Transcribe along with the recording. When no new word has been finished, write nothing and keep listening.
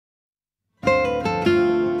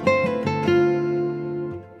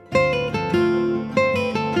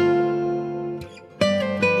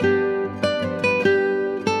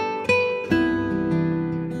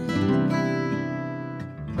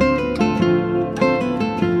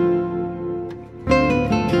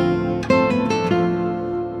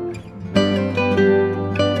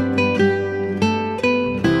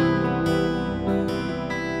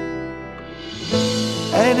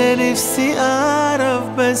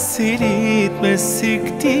بس ليه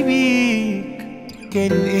اتمسكت بيك؟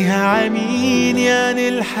 كان ايه عامينى يعني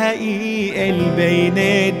الحقيقه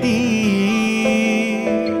الباينه دي؟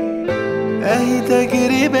 اهي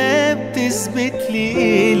تجربه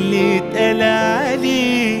بتثبتلى اللي اتقال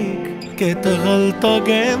عليك. كانت غلطه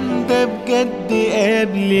جامده بجد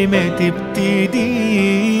قبل ما تبتدي.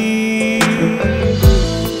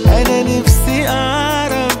 انا نفسي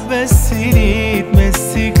اعرف بس ليه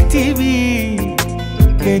اتمسكت بيك؟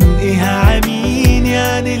 كان ايه عامينى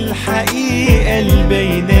يعني الحقيقه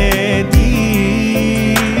الباينه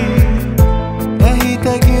دي؟ اهي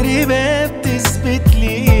تجربه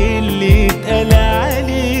بتثبتلى اللي اتقال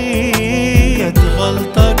عليك. كانت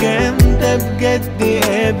غلطه جامده بجد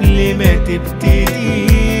قبل ما تبتدي.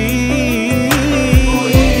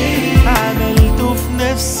 عملته في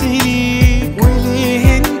نفسي ليك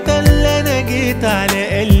وليه انت اللي انا جيت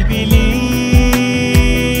على قلبي ليه؟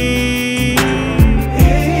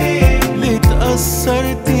 اللي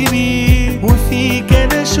اتأثرت بيك وفيك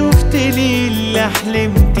انا شفت ليه اللي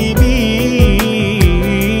حلمت بيه.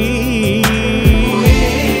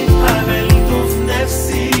 عملته في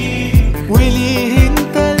نفسي ليك وليه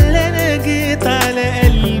انت اللي انا جيت على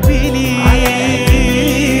قلبي ليه؟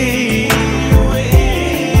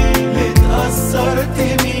 اللي اتأثرت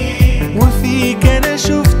بيك وفيك انا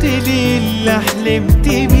شفت ليه اللي حلمت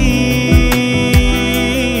بيه.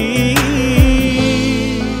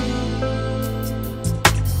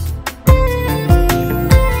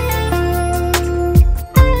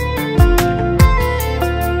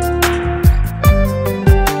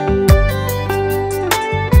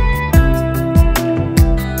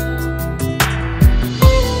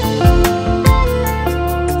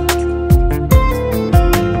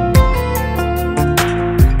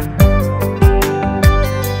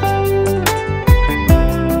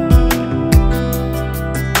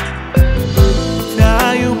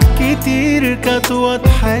 كتير كانت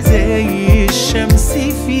واضحه زي الشمس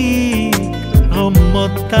فيك.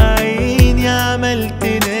 غمضت عيني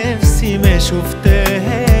عملت نفسي ما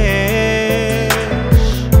شفتهاش.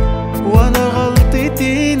 وانا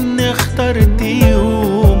غلطتي اني اخترت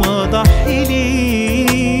يوم اضحي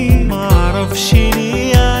ليه. معرفش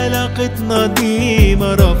ليه علاقتنا دي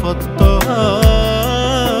ما رفضتهاش.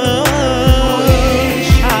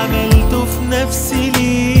 عملته في نفسي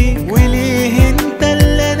ليه وليه انت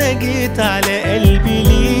اللي انا جيت على قلبي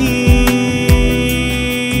ليه؟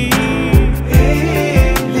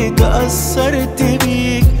 اللي اتأثرت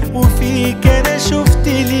بيك وفيك انا شفت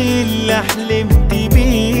ليه اللي حلمت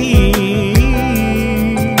بيه.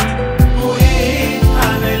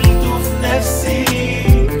 عملته في نفسي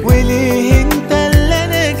ليك وليه انت اللي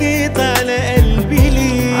انا جيت على قلبي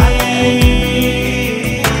ليه؟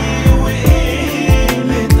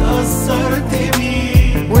 اللي اتأثرت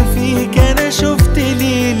بيك وفيك انا شفت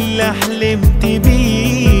ليه اللي حلمت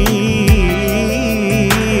بيه.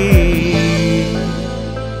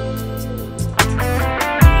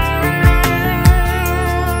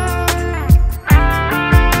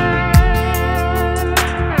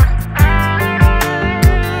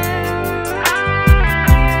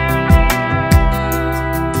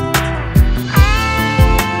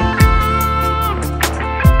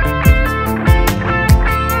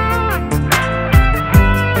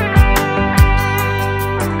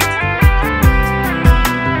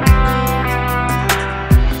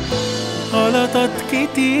 غلطات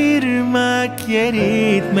كتير معاك يا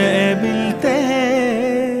ريت ما قابلتهاش.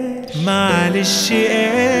 معلش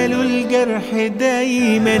قالوا الجرح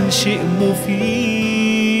دايما شيء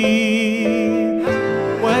مفيد.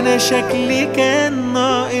 وانا شكلي كان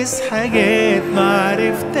ناقص حاجات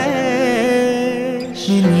معرفتهاش.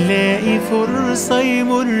 نلاقي فرصة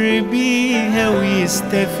يمر بيها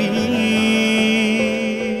ويستفيد.